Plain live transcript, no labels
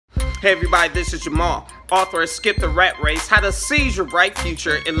Hey everybody, this is Jamal, author of Skip the Rat Race, How to Seize Your Bright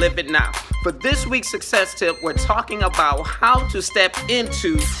Future and Live It Now. For this week's success tip, we're talking about how to step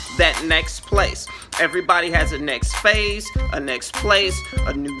into that next place. Everybody has a next phase, a next place,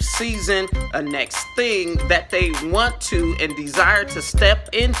 a new season, a next thing that they want to and desire to step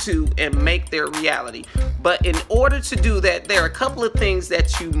into and make their reality. But in order to do that, there are a couple of things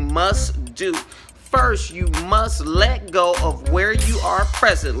that you must do. First, you must let go of where you are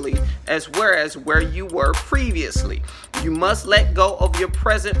presently as well as where you were previously. You must let go of your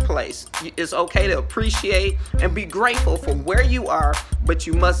present place. It's okay to appreciate and be grateful for where you are, but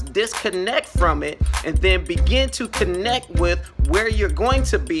you must disconnect from it and then begin to connect with where you're going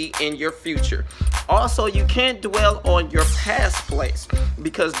to be in your future. Also, you can't dwell on your past place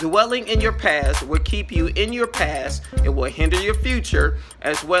because dwelling in your past will keep you in your past. It will hinder your future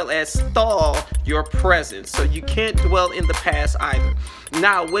as well as stall your present. So you can't dwell in the past either.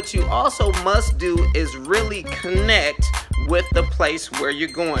 Now, what you also must do is really connect with the place where you're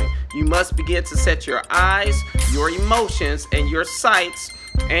going. You must begin to set your eyes, your emotions, and your sights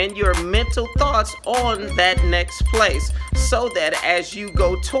and your mental thoughts on that next place so that as you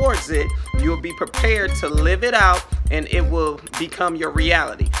go towards it, you'll be prepared to live it out and it will become your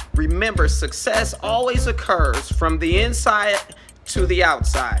reality. Remember, success always occurs from the inside to the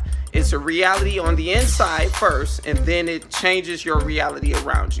outside. It's a reality on the inside first, and then it changes your reality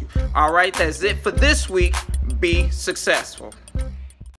around you. All right, that's it for this week. Be successful.